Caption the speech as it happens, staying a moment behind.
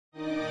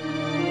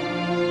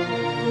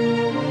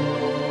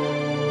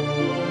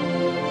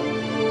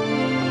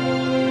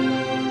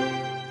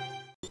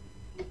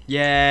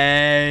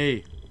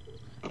Yay!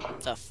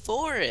 The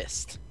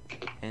forest.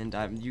 And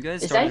you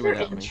guys Is started that your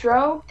without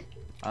intro?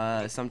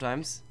 me.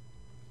 Sometimes.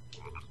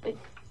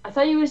 I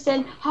thought you were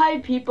saying, "Hi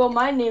people,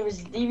 my name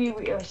is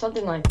DB," or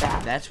something like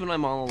that. That's when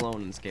I'm all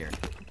alone and scared.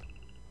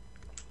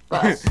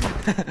 But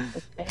okay.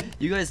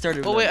 You guys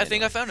started. Oh without wait, me I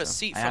think I anyway, found a so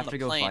seat I from have the to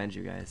go plane. find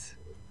you guys.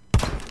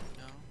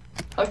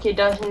 No. Okay,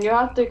 Dustin, you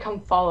have to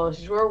come follow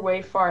us. We're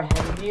way far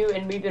ahead of you,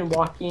 and we've been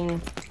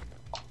walking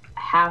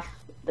half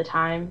the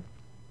time.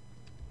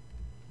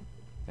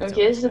 That's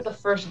Okay, this is always the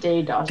first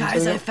day, Dawson.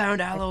 Guys, so I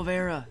found aloe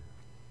vera.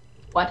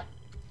 What?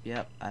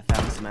 Yep, I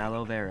found some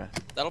aloe vera.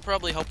 That'll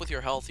probably help with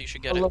your health. You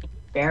should get Aloe it.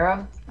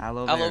 vera?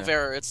 Aloe vera. Aloe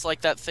vera. It's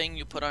like that thing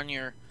you put on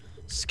your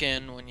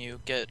skin when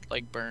you get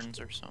like burns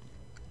or something.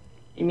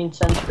 You mean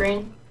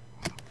sunscreen?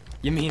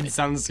 You mean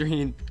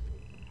sunscreen?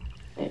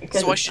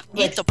 Because So I it's should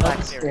like eat the black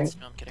sunscreen. berries.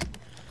 No, I'm kidding.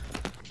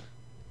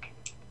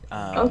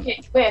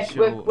 Okay, wait,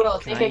 so Will, I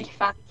can think I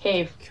found a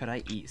cave. Could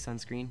I eat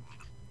sunscreen?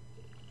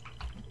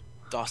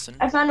 Dawson.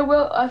 I found a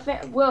Will, I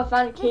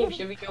found a cave.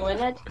 Should we go in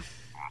it?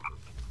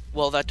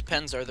 Well, that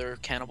depends. Are there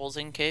cannibals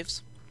in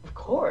caves? Of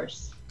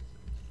course.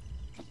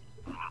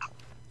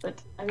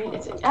 But I mean,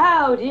 it's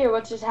oh dear,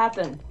 what just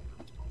happened?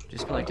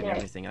 Just collecting Okay.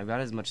 everything. I've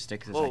got as much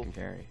sticks as I Whoa. can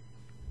carry.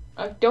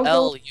 Don't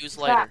L, go. use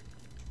lighter.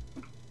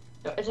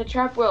 It's a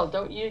trap, Will.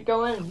 Don't you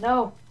go in?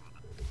 No.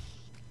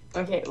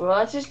 Okay, well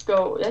let's just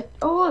go.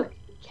 Oh look,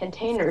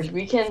 containers.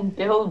 We can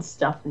build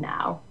stuff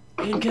now.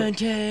 In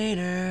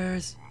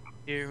containers.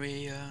 Here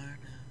we are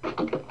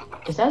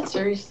now. Is that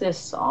seriously a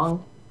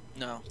song?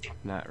 No,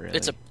 Not really.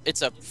 it's a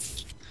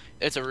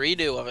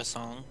redo of a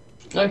song.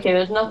 Okay,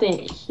 there's nothing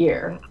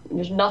here.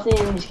 There's nothing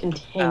in these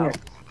containers.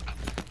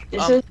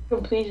 This is a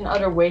complete and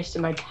utter waste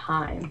of my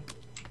time.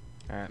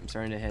 Alright, I'm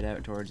starting to head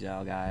out towards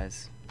y'all,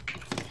 guys.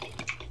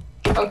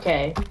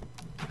 Okay.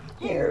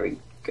 Here we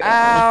go.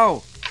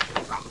 Ow!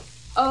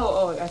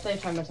 Oh, I thought you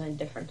were talking about something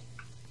different.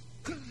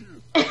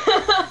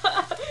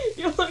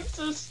 You look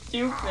so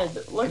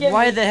stupid. Look at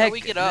Why me. the heck?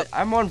 we get up?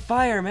 I'm on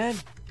fire, man.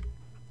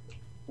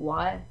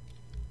 What?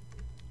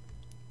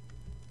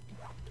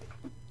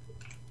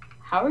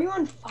 How are you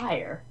on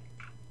fire?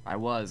 I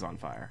was on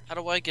fire. How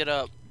do I get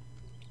up?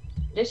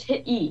 Just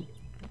hit E.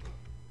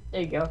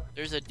 There you go.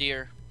 There's a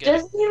deer. Get it.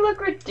 Doesn't he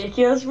look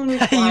ridiculous when we You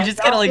climb just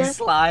gotta out like there?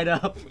 slide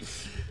up.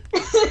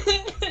 We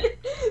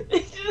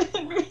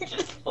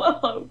just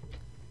float.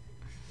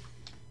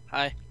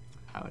 Hi.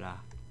 Howda.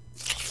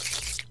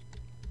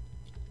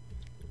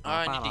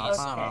 I need to eat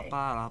some. Okay.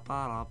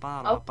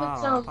 I'll put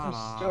some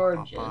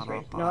storages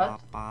right now.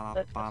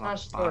 That's not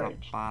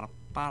storage.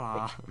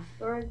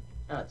 Storage?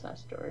 No, it's not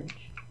storage.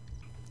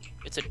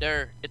 It's a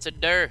der. It's a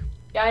der.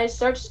 Guys,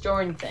 start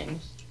storing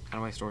things. How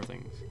do I store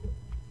things?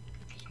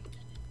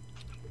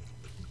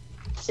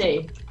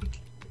 C.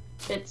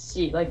 Hit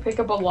C. Like, pick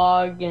up a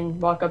log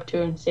and walk up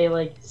to it and say,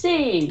 like,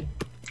 C!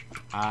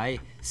 I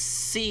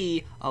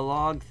see a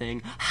log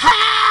thing.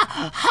 Ha!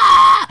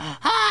 Ha!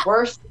 Ha!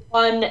 Worst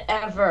one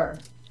ever.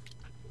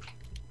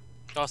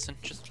 Dawson,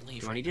 just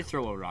leave. Do I need to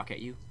throw a rock at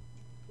you?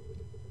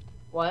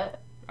 What?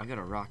 I got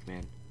a rock,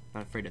 man.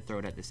 Not afraid to throw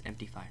it at this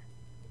empty fire.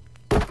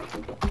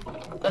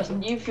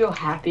 Doesn't you feel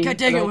happy? God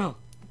dang it, Like-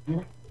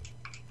 Will!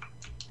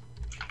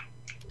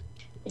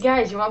 Hey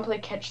guys, you wanna play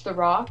Catch the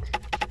Rock?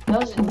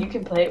 Doesn't you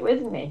can play it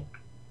with me.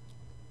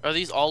 Are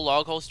these all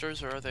log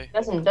holsters or are they?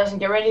 Doesn't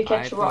get ready to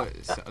catch the rock.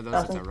 Those it's a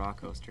Doesn't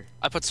rock coaster.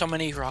 I put so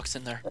many rocks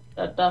in there.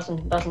 doesn't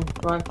you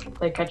want to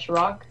play Catch the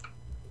Rock?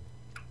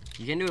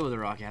 You can do it with a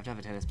rock. You have to have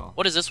a tennis ball.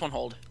 What does this one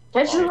hold?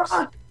 Catch the Balls.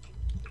 Rock.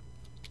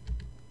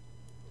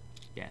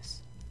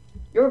 Yes.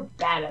 You're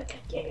bad at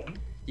that game.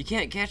 You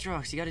can't catch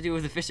rocks. You got to do it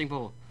with a fishing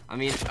pole. I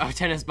mean, a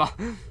tennis ball.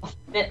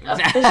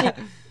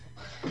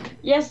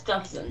 Yes,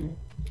 Dustin.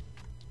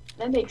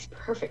 That makes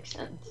perfect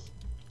sense.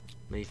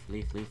 Leaf,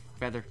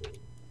 feather.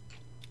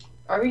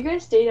 Are we gonna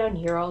stay down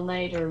here all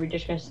night, or are we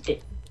just gonna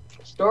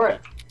store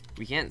it?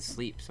 We can't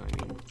sleep, so I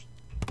mean.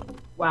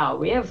 Wow,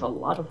 we have a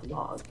lot of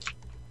logs.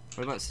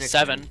 What about 6?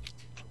 7.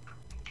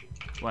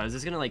 What, is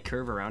this gonna like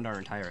curve around our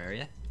entire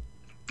area?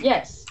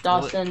 Yes,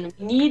 Dawson.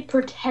 We need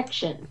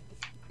protection.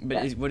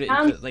 But would it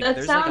Sounds, like that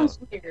there's sounds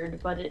weird,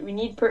 but we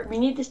need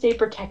to stay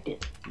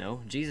protected.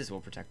 No, Jesus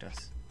will protect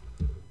us.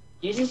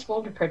 Jesus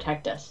won't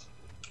protect us.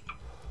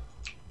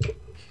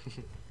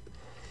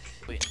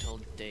 Wait until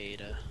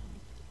data.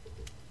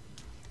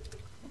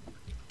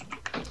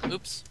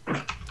 Oops.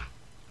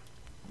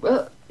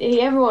 Well,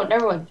 hey,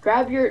 everyone,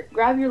 grab your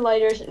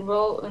lighters and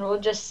we'll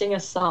just sing a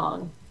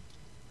song.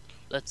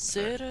 Let's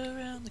sit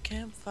around the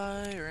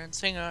campfire and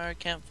sing our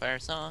campfire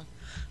song.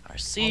 Our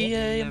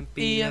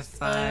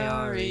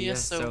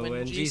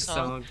CAMPFIRESONG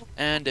song.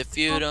 And if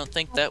you don't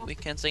think that we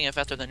can sing it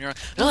faster than you're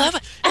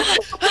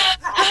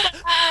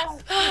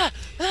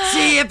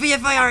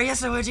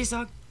CAMPFIRESONG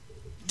song.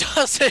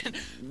 Dawson,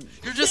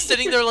 you're just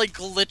sitting there like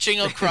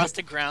glitching across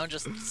the ground,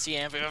 just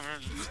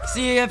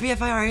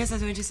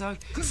CAMPFIRESONG song.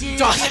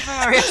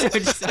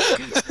 CAMPFIRESONG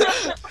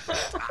song.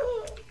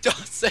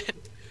 Dawson.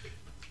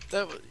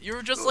 That was, You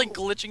were just like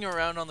glitching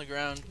around on the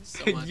ground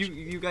so much.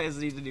 you guys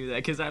need to do that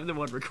because I'm the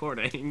one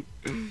recording.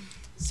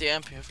 See,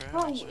 I'm here for.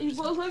 Oh,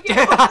 well, look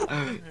at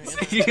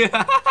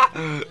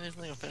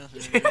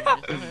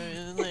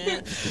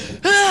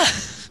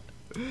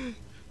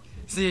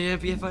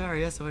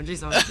C-A-M-P-F-I-R-S-O-N-G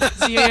song.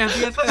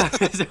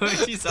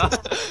 C-A-M-P-F-I-R-S-O-N-G song.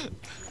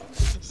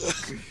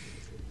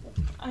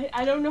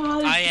 I don't know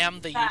how to I do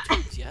am the that.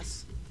 YouTube,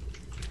 yes.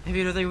 If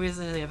you don't think we're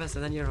saying the best,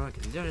 then you're wrong.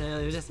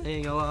 You're just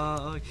saying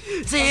along.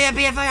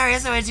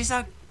 C-A-M-P-F-I-R-S-O-N-G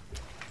song.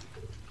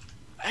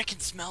 I can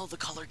smell the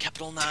color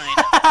capital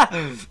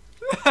 9.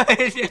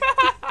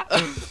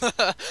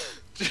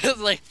 Just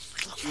like.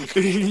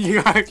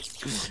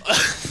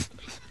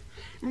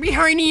 Me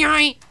horny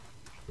eye.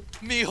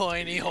 Me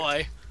hoy, me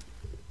hoy.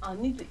 I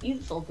need to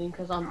eat something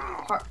because I'm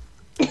part.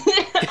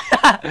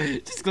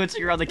 Just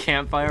glitching around the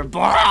campfire.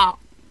 Blah!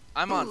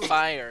 I'm on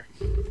fire.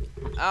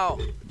 Ow.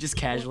 Just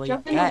casually.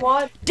 Jump in the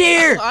water.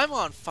 Deer! I'm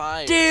on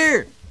fire.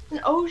 Deer! There's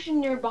an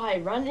ocean nearby.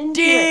 Run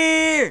into it.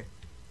 Deer!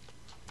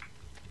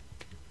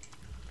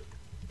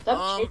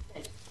 Stop chasing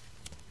it.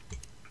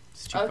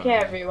 It's too Okay, funny.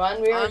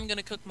 everyone. We are. I'm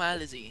gonna cook my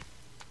Lizzie.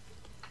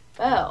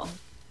 Well,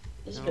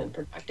 this has been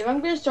productive. I'm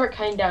gonna start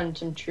cutting down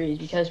some trees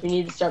because we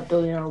need to start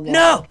building our wall.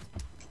 No!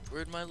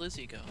 Where'd my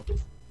Lizzie go?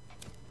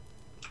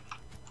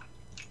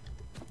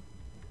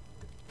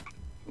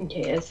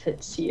 Okay, let's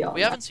hit C on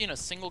We that. haven't seen a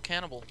single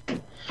cannibal.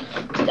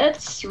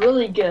 That's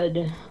really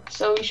good.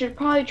 So we should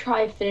probably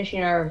try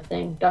finishing our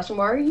thing. Dawson,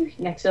 why are you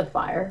next to the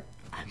fire?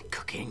 I'm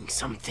cooking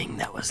something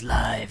that was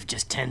live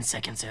just 10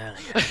 seconds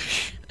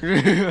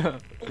earlier.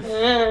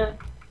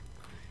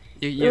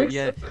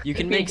 You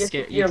can make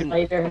You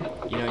later.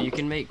 you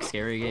can make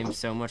scary games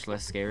so much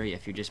less scary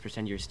if you just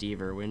pretend you're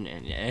Steve Irwin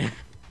and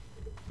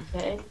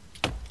Okay.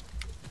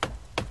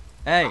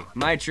 Hey,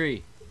 my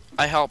tree.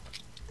 I help.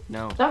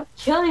 No, Stop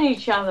killing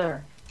each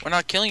other. We're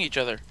not killing each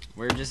other.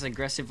 we're just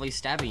aggressively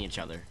stabbing each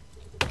other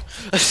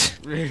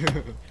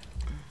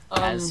Um,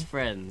 as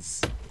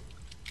friends.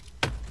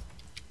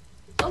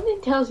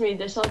 Something tells me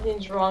there's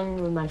something's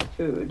wrong with my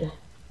food.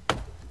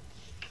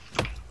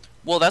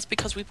 Well, that's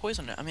because we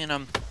poisoned it. I mean,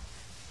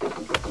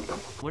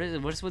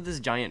 What's with this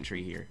giant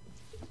tree here?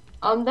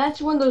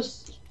 That's one of those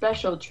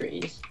special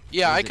trees.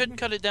 yeah, Is I it- couldn't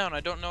cut it down.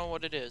 I don't know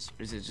what it is.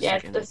 Is it just Yeah,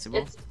 like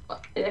invincible?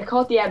 I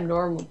call it the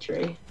abnormal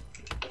tree.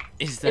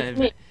 Is It's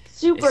the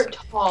super it's-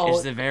 tall.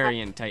 is the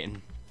variant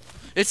Titan?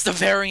 It's the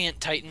variant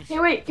Titan. Hey,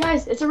 wait,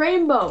 guys, it's a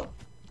rainbow.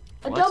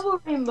 A What?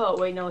 double rainbow.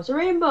 Wait, no, it's a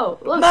rainbow.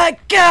 Look. My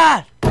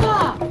God!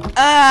 Ah!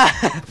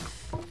 Ah!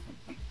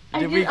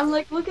 I'm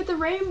like, look at the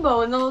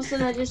rainbow, and all of a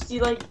sudden I just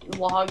see like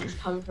logs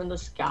coming from the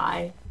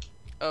sky.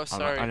 Oh,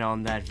 sorry. And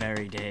on that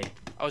very day,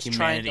 I was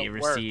trying humanity to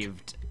work.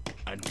 received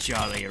a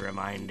jolly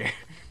reminder. A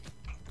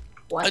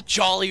What?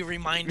 jolly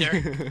reminder.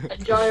 A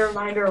jolly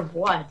reminder of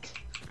what?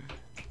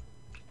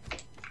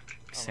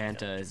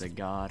 Santa is a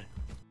god.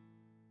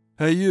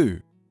 Hey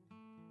you.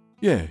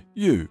 Yeah,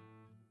 you.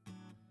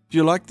 Do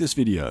you like this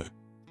video?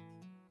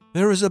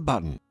 There is a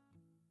button.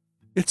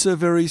 It's a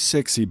very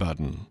sexy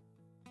button.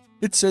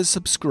 It says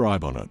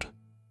subscribe on it.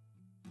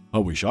 I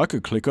wish I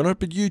could click on it,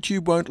 but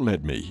YouTube won't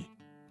let me.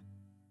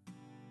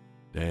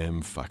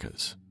 Damn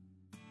fuckers.